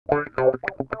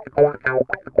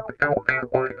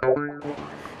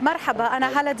مرحبا،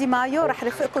 أنا هلا دي مايو، رح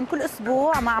رافقكم كل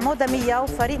أسبوع مع مودا 100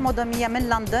 وفريق مودا 100 من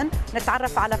لندن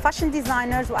نتعرف على فاشن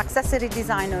ديزاينرز وأكسسوري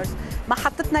ديزاينرز.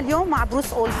 محطتنا اليوم مع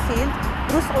بروس أولدفيلد.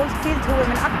 بروس أولدفيلد هو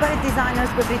من أكبر الديزاينرز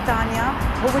ببريطانيا،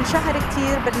 هو انشهر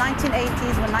كثير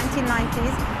بال1980s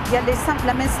وال1990s يلي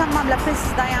لما انصمم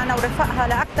لبرنسس ديانا ورفقها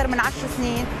لأكثر من 10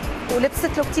 سنين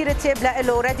ولبست له كثير تياب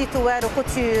لإله ريدي تو وير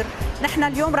وكوتير. نحن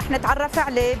اليوم رح نتعرف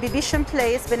عليه ببيشن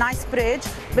بليس بنايس بريدج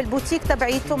بالبوتيك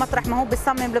تبعيته مطرح ما هو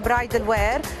بيصمم البرايدل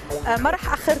وير. ما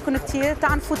رح اخركم كثير،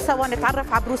 تعالوا نفوت سوا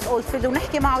نتعرف على بروس أولدفيلد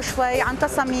ونحكي معه شوي عن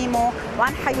تصاميمه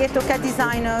وعن حياته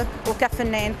كديزاينر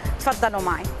وكفنان. تفضلوا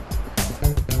معي.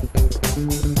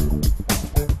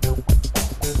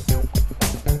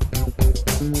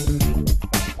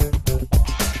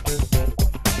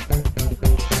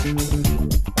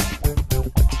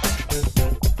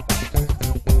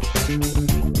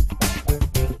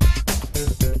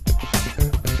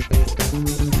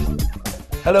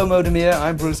 Hello Moda Mia,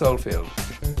 I'm Bruce Oldfield.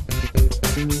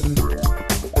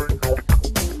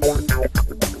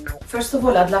 First of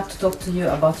all, I'd like to talk to you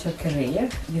about your career.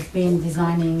 You've been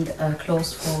designing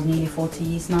clothes for nearly 40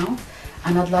 years now,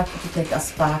 and I'd like you to take us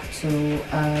back to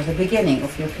the beginning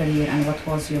of your career and what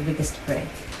was your biggest break.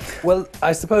 Well,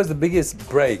 I suppose the biggest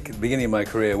break at the beginning of my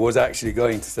career was actually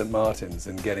going to St Martin's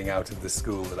and getting out of the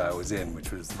school that I was in, which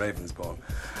was Ravensbourne,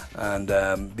 and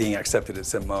being accepted at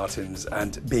St Martin's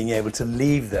and being able to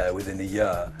leave there within a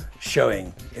year, showing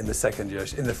in the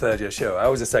third year show. I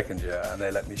was a second year and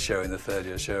they let me show in the third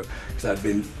year show because I'd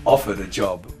been offered a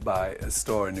job by a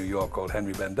store in New York called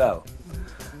Henry Bendel.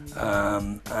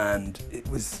 And it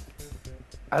was,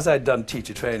 as I'd done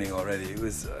teacher training already, it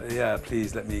was, yeah, please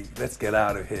let's get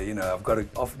out of here. You know, I've got a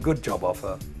good job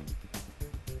offer.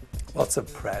 Lots of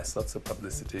press, lots of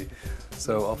publicity.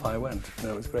 So off I went. No,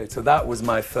 it was great. So that was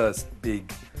my first big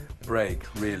break,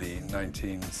 really, in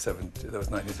 1970, that was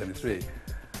 1973.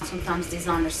 Sometimes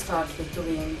designers start with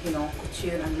doing, you know,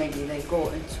 couture and maybe they go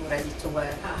into ready to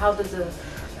wear. How did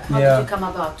you come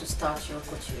about to start your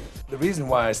couture? The reason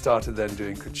why I started then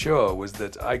doing couture was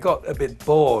that I got a bit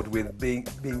bored with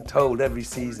being told every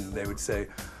season they would say,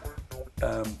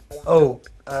 well,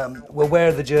 wear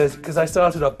the jersey, because I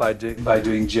started off by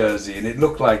doing jersey, and it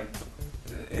looked like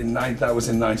that was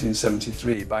in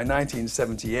 1973. By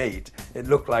 1978, it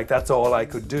looked like that's all I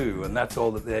could do, and that's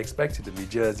all that they expected of me,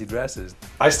 jersey dresses.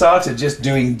 I started just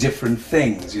doing different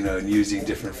things, you know, and using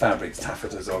different fabrics,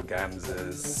 taffetas,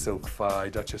 organzas, silk fye,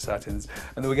 Duchess satins,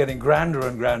 and they were getting grander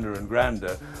and grander and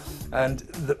grander.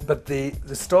 But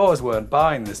the stores weren't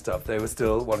buying this stuff, they were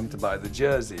still wanting to buy the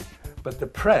jersey. But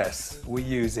the press were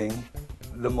using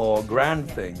the more grand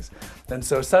things. And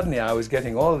so suddenly I was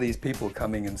getting all of these people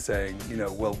coming and saying, you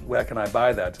know, well, where can I buy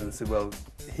that? And I said, well,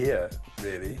 here,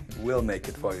 really, we'll make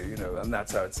it for you, you know, and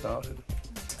that's how it started.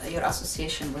 Your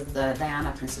association with the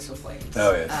Diana, Princess of Wales.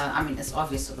 Oh, yes. I mean, it's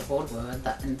obvious to the whole world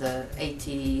that in the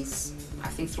 80s, I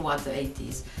think throughout the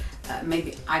 80s, maybe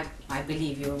I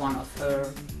believe you were one of her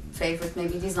favorite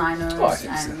maybe designers. Oh, I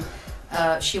think so.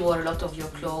 She wore a lot of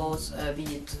your clothes, be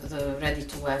it the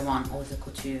ready-to-wear one or the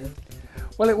couture.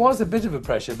 Well, it was a bit of a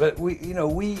pressure, but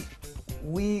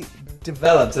we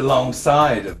developed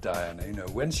alongside of Diana. You know,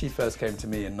 when she first came to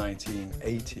me in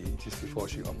 1980, just before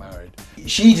she got married,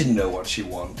 she didn't know what she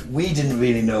wanted. We didn't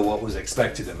really know what was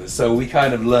expected of us, so we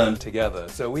kind of learned together.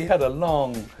 So we had a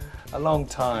long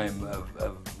time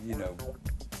of you know,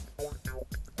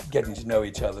 getting to know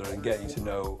each other and getting to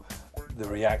know the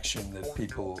reaction that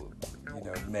people, you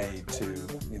know, made to,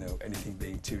 you know, anything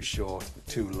being too short,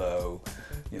 too low,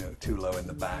 you know, too low in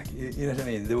the back. You know what I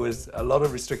mean? There was a lot of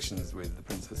restrictions with the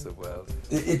Princess of Wales.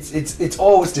 It's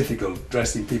always difficult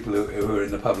dressing people who are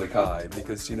in the public eye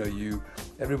because, you know,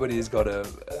 everybody's got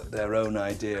their own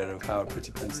idea of how a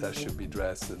pretty princess should be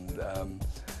dressed, and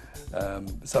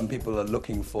some people are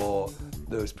looking for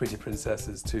those pretty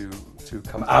princesses to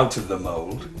come out of the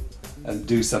mold and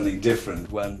do something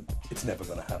different when it's never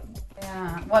going to happen.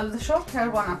 Yeah, well, the short hair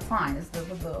one I'm fine, is the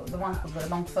one with the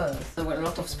long fur. There were a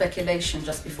lot of speculation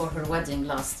just before her wedding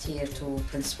last year to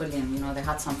Prince William. You know, they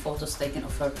had some photos taken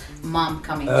of her mom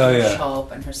coming to the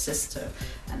shop and her sister,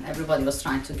 and everybody was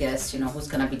trying to guess, you know, who's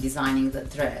going to be designing the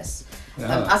dress.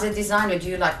 As a designer, do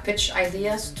you like pitch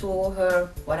ideas to her,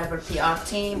 whatever PR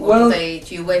team, or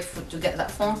do you wait to get that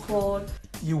phone call?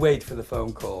 You wait for the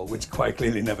phone call, which quite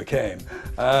clearly never came.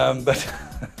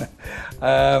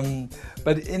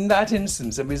 But in that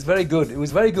instance, it was very good. It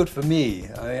was very good for me.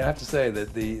 I mean, I have to say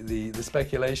that the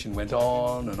speculation went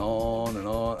on and on and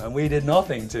on, and we did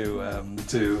nothing to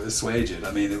assuage it.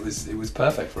 I mean, it was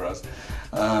perfect for us.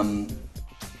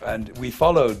 And we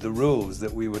followed the rules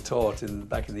that we were taught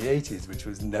back in the 80s, which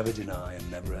was never deny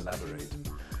and never elaborate.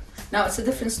 Now it's a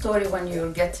different story when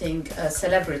you're getting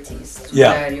celebrities to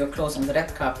Yeah. wear your clothes on the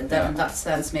red carpet. Then Yeah. in that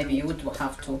sense, maybe you would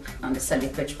have to not necessarily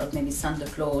pitch, but maybe send the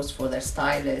clothes for their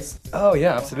stylist. Oh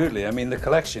yeah, absolutely. I mean, the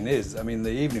collection is, I mean,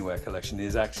 the evening wear collection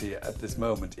is actually at this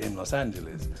moment in Los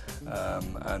Angeles,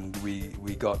 and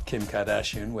we got Kim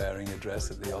Kardashian wearing a dress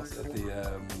at the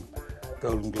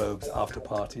Golden Globes after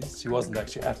parties. She wasn't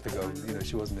actually at the Golden, you know,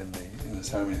 she wasn't in the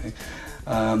ceremony thing,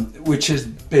 which has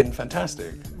been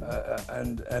fantastic,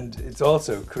 and it's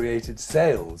also created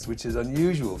sales, which is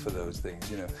unusual for those things,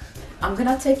 you know. I'm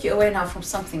gonna take you away now from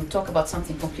something, talk about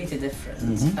something completely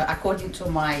different. According to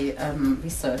my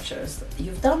researchers,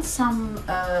 you've done some,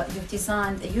 you've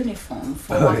designed a uniform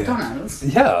for McDonald's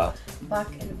Yeah, back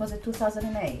in, was it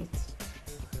 2008?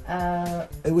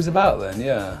 it was about then,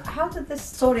 yeah. How did this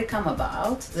story come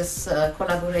about, this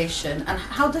collaboration, and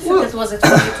how difficult was it for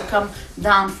you to come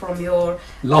down from your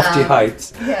Lofty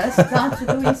heights. Yes, down to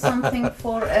doing something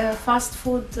for a fast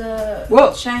food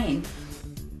chain?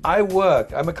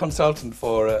 I'm a consultant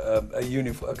for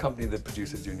a company that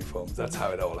produces uniforms. That's how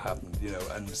it all happened, you know,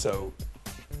 and so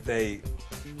it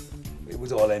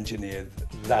was all engineered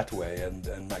that way,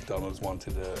 and McDonald's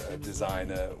wanted a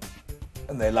designer,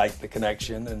 and they liked the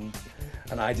connection,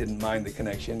 and I didn't mind the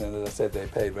connection, and as I said, they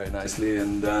paid very nicely,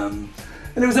 and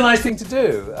it was a nice thing to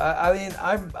do. I mean,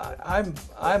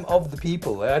 I'm of the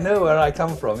people. I know where I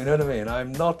come from. You know what I mean?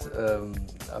 I'm not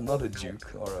a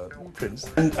duke or a prince,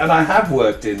 and I have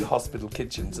worked in hospital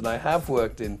kitchens, and I have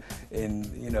worked in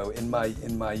you know, in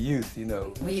my youth, you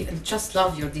know. We just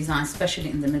love your design,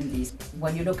 especially in the Middle East.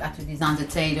 When you look at your design, the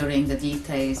tailoring, the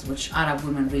details, which Arab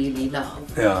women really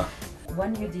love. Yeah.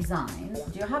 When you design,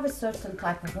 do you have a certain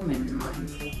type of woman in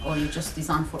mind, or you just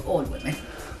design for all women?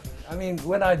 I mean,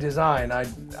 when I design,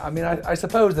 I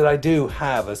suppose that I do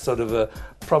have a sort of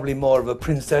probably more of a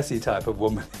princessy type of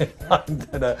woman in mind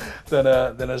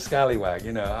than a scallywag,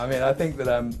 you know. I mean, I think that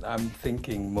I'm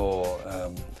thinking more,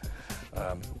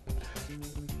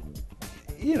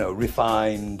 you know,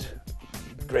 refined,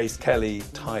 Grace Kelly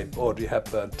type, Audrey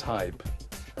Hepburn type.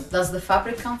 Does the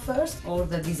fabric come first, or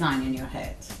the design in your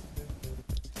head?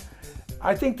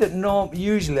 I think that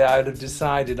usually I would have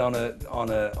decided on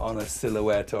a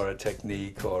silhouette or a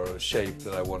technique or a shape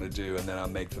that I want to do, and then I'll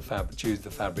make choose the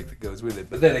fabric that goes with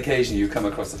it. But then occasionally you come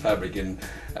across the fabric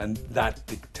and that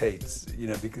dictates, you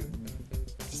know, because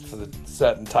just for the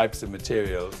certain types of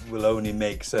material will only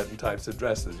make certain types of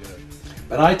dresses, you know.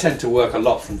 But I tend to work a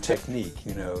lot from technique,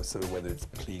 you know, sort of whether it's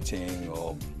pleating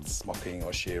or smocking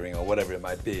or shearing or whatever it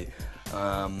might be,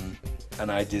 and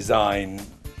I design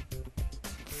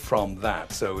from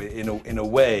that. So in a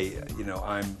way, you know,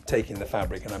 I'm taking the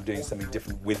fabric and I'm doing something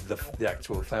different with the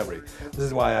actual fabric. This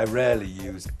is why I rarely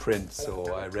use prints,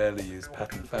 or I rarely use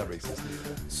patterned fabrics.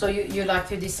 So you like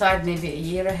to decide maybe a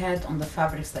year ahead on the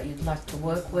fabrics that you'd like to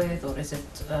work with, or is it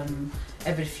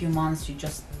every few months you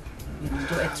just, you know,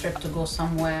 do a trip to go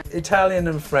somewhere? Italian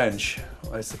and French,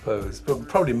 I suppose, but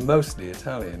probably mostly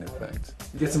Italian, in fact.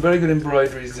 You get some very good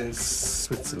embroideries in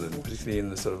Switzerland, particularly in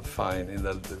the sort of fine, in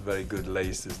the very good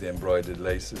laces, the embroidered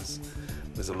laces.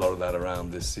 There's a lot of that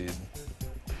around this season.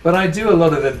 But I do a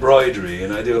lot of embroidery,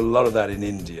 and I do a lot of that in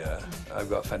India. I've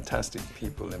got fantastic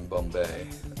people in Bombay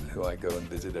who I go and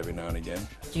visit every now and again.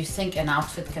 Do you think an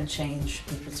outfit can change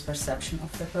people's perception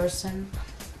of the person?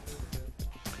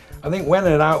 I think when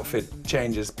an outfit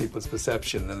changes people's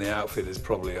perception, then the outfit is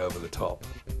probably over the top.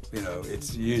 You know,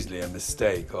 it's usually a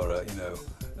mistake or a, you know,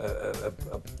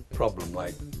 a problem,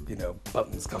 like, you know,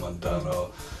 buttons come undone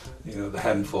or, you know, the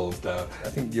hem falls down. I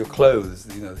think your clothes,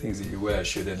 you know, the things that you wear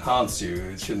should enhance you.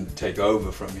 It shouldn't take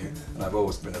over from you. And I've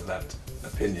always been of that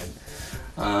opinion.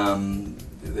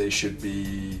 They should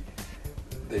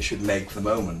make the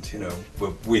moment, you know,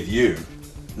 with you,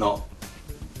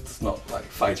 it's not like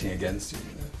fighting against you, you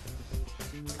know.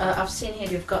 I've seen here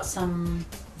you've got some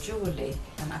jewelry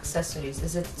and accessories.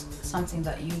 Is it something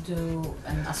that you do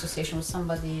in association with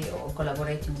somebody or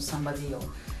collaborating with somebody, or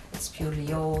it's purely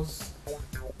yours?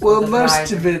 Well,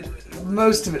 most of it,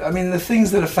 I mean, the things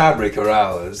that are fabric are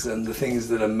ours, and the things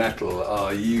that are metal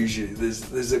are usually,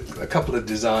 there's a couple of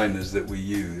designers that we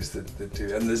use that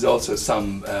do, and there's also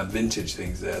some vintage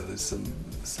things there. There's some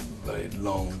very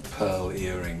long pearl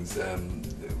earrings,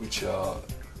 which are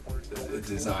a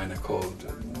designer called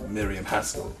Miriam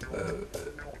Haskell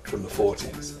from the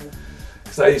 40s.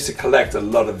 Because I used to collect a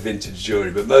lot of vintage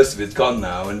jewellery, but most of it's gone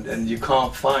now, and you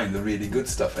can't find the really good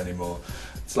stuff anymore.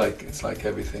 It's like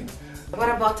everything. What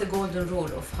about the golden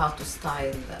rule of how to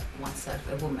style oneself,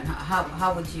 a woman?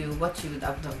 What you would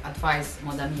advise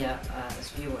Moda Mia's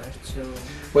viewer to,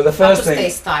 well, the first how to thing, stay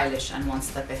stylish and one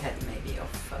step ahead maybe of...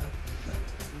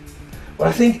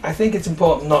 But I think it's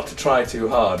important not to try too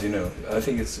hard. You know, I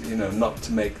think it's, you know, not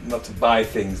to buy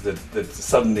things that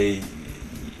suddenly,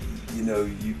 you know,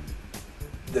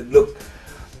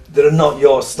 that are not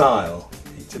your style.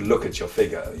 To look at your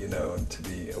figure, you know, and to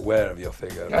be aware of your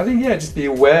figure. I think, yeah, just be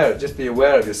aware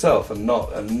of yourself, and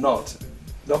not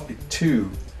be too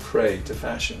prey to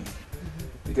fashion.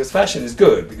 Because fashion is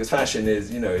good. Because fashion is,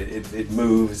 you know, it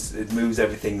moves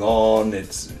everything on.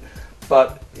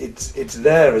 But it's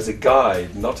there as a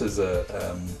guide, not as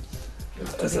a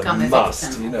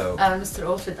must, you know. Mr.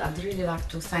 Oldfield, I'd really like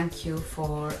to thank you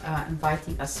for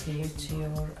inviting us here to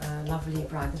your lovely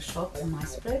bridal shop in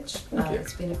Knightsbridge.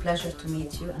 It's been a pleasure to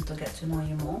meet you and to get to know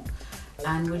you more.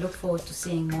 And we look forward to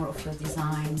seeing more of your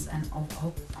designs and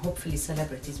hopefully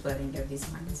celebrities wearing your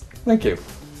designs. Thank you.